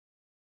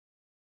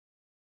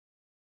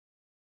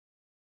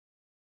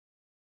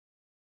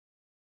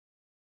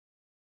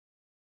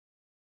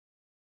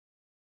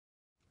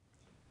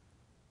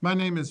My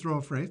name is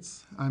Rolf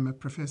Reitz. I'm a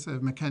professor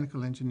of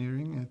mechanical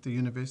engineering at the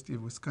University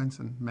of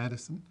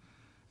Wisconsin-Madison,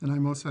 and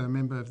I'm also a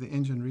member of the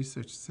Engine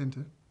Research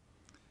Center.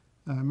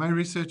 My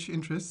research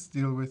interests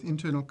deal with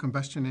internal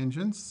combustion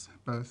engines,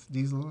 both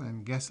diesel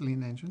and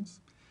gasoline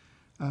engines.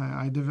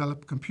 I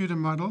develop computer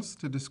models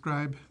to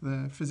describe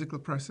the physical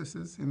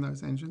processes in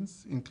those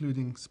engines,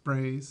 including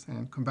sprays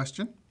and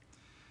combustion.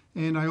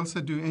 And I also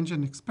do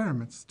engine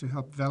experiments to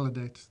help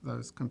validate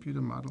those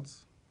computer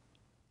models.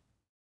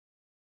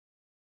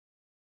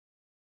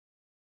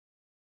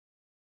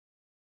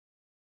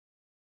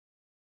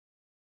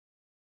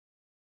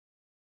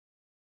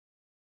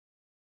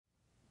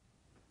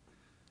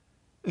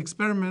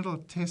 Experimental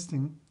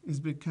testing is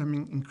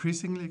becoming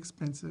increasingly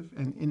expensive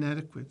and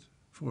inadequate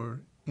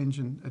for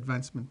engine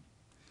advancement.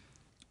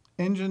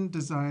 Engine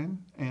design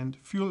and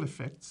fuel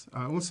effects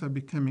are also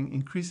becoming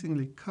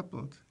increasingly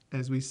coupled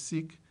as we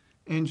seek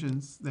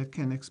engines that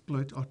can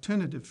exploit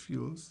alternative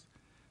fuels,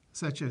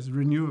 such as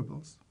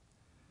renewables.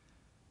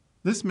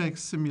 This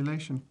makes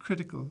simulation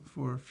critical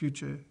for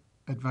future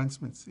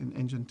advancements in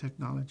engine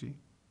technology.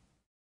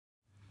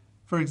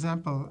 For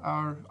example,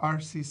 our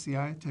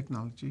RCCI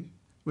technology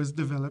was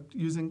developed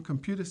using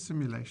computer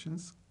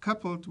simulations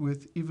coupled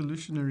with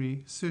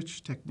evolutionary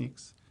search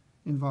techniques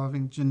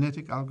involving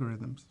genetic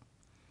algorithms.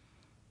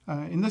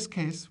 In this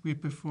case, we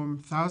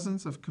perform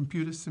thousands of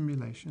computer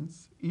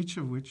simulations, each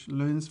of which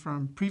learns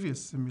from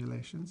previous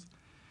simulations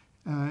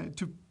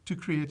to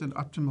create an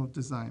optimal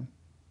design.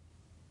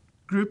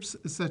 Groups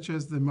such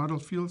as the Model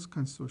Fuels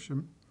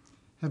Consortium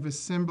have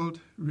assembled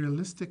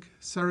realistic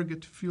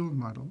surrogate fuel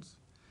models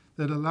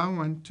that allow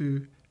one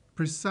to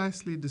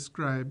precisely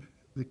describe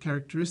the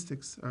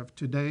characteristics of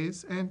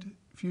today's and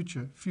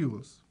future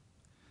fuels.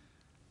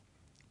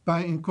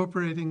 By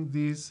incorporating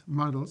these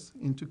models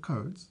into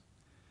codes,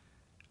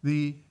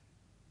 the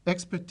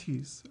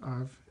expertise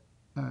of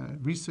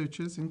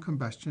researchers in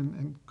combustion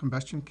and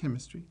combustion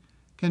chemistry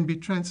can be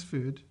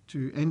transferred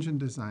to engine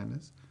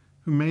designers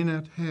who may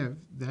not have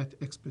that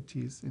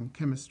expertise in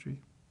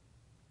chemistry.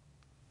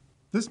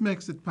 This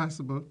makes it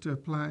possible to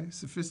apply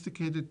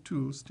sophisticated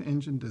tools to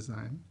engine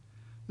design,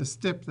 a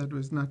step that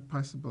was not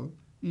possible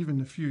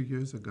even a few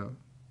years ago.